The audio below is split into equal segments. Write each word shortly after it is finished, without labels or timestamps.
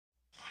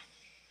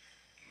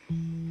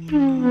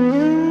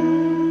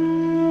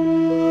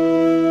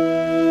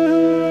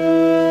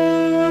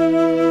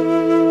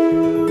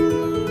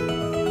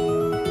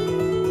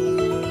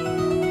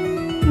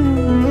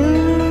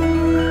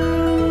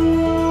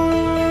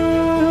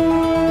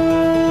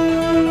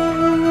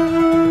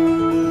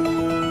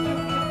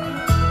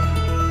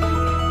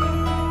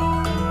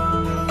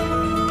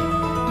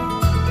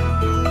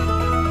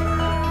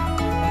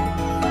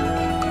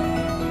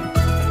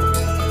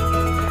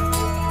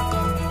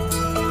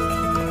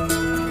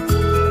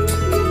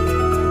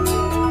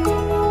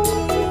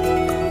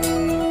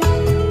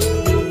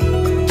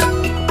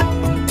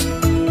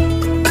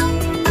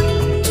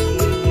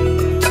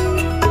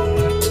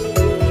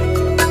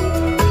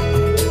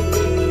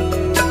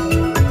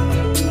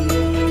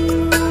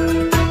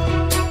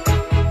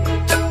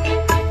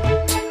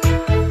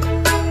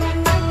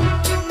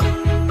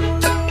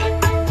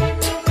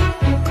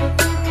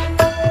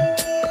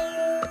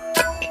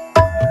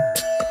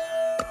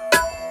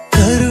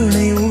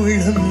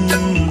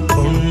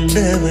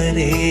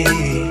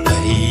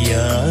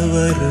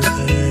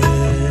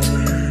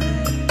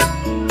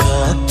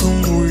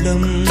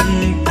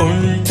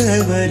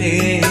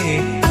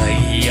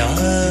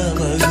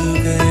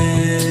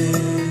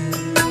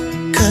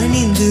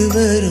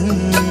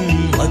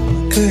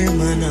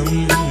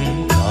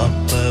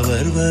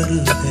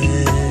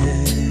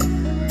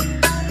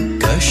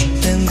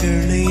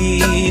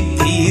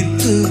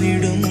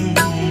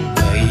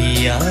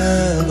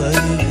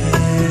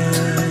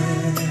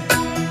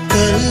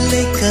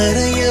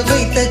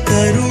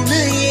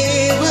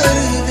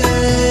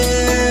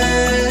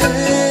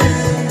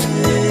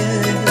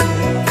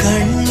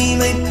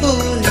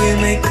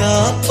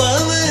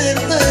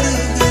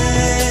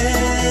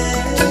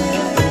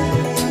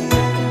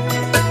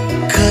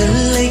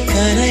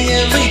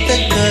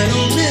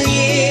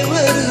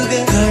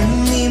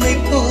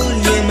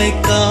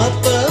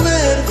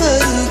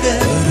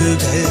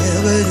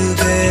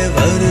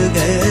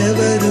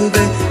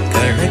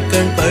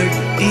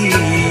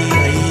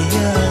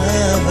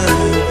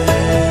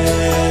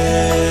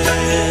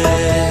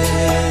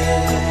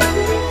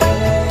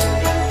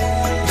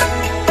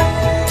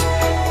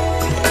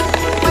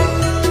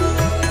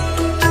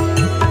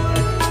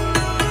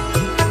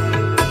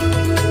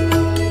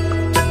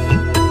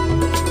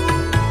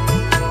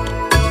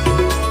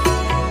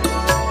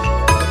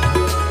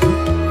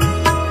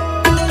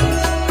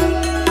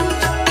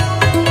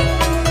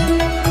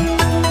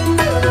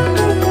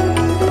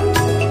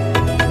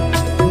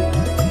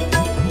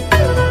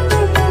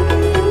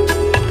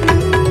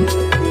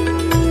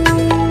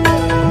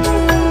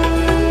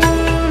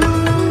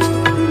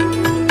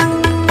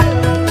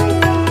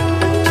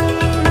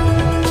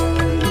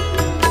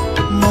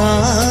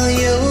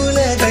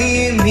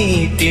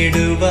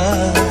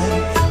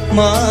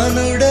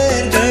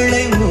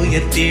மானுடர்களை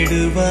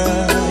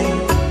உயர்த்திடுவாய்,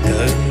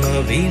 கர்ம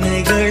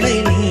வினைகளை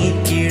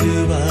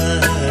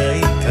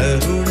நீக்கிடுவாய்,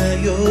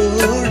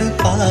 கருணையோடு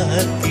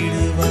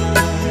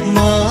பார்த்திடுவாய்.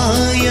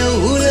 மாய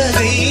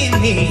உலகை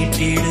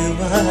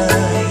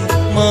மீட்டிடுவாய்,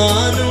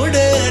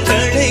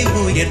 மானுடர்களை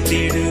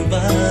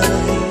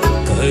உயர்த்திடுவாய்,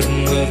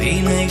 கர்ம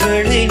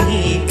வினைகளை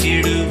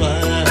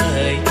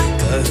நீக்கிடுவாய்,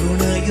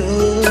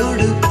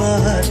 கருணையோடு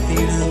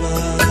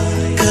பார்த்திடுவாய்.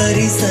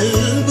 கரிசல்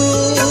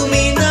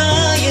பூமி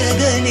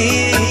நாயகனே,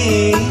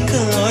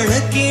 காண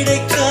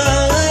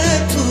கிடைக்காத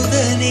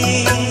புதனே,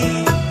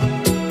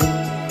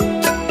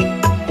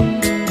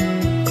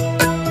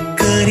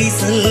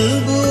 கரிசல்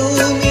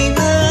பூமி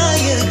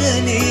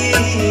நாயகனே,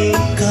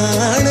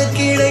 காண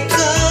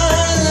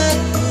கிடைக்காத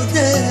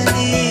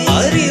புதனே.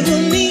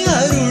 அறிவும் நீ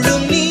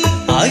அருளும் நீ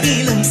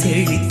அகிலம்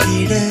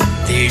செழித்திட,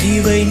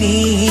 தெளிவை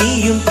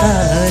நீயும்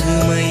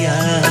தாருமையா,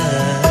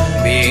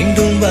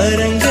 வேண்டும்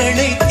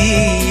வரங்களை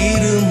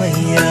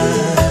தீருமையா,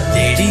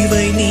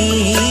 தெளிவை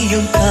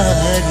நீயும்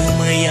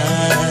தாருமையா,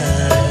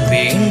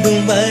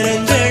 வேண்டும்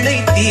வரங்களை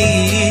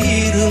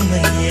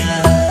தீருமையா.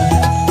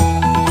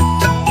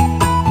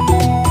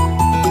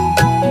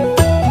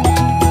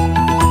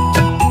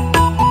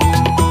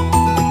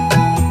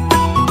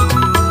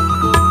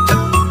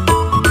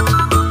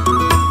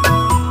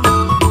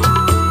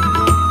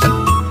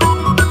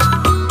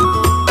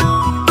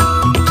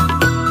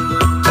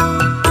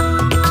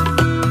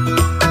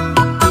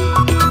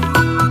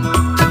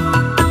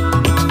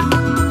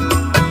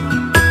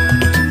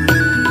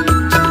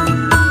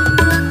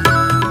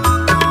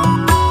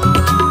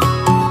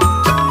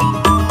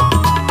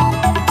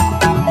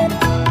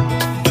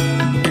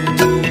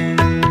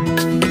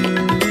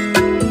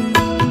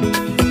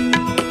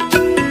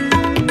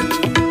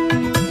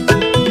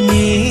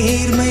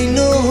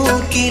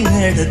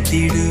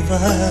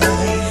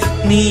 நடத்திடுவாய்,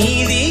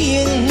 நீதி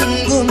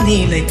எங்கும்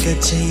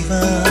நிலைக்கச்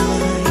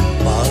செய்வாய்,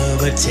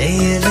 பாவச்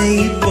செயலை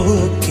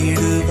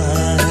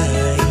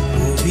போக்கிடுவாய்,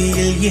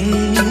 புவியில்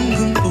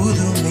எங்கும்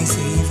புதுமை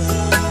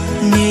செய்வாய்.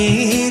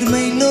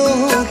 நேர்மை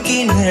நோக்கி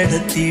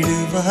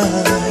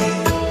நடத்திடுவாய்,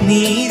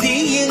 நீதி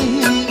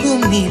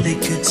எங்கும்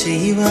நிலைக்கச்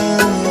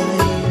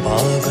செய்வாய்,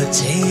 பாவச்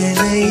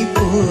செயலை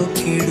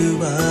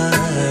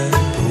போக்கிடுவாய்,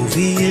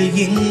 புவியில்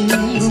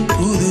எங்கும்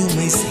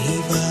புதுமை செய்வாய்.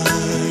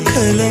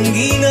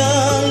 கலங்கி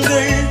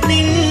நாங்கள்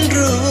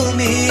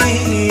நின்றோமே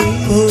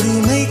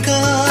பொறுமை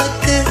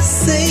காக்க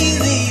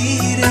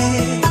செய்தீரே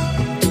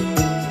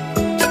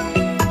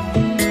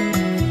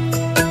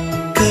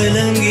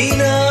கலங்கி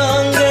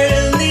நாங்கள்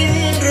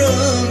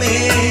நின்றோமே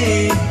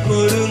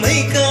பொறுமை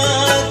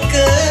காக்க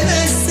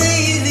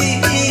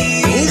செய்தீரே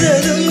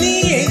முதலும் நீ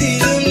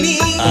எதிலும் நீ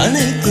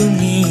அனைத்தும்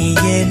நீ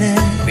என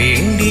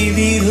வேண்டி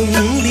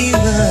விரும்பி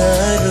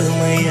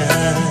வாருமையா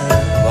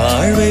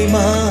வாழ்வை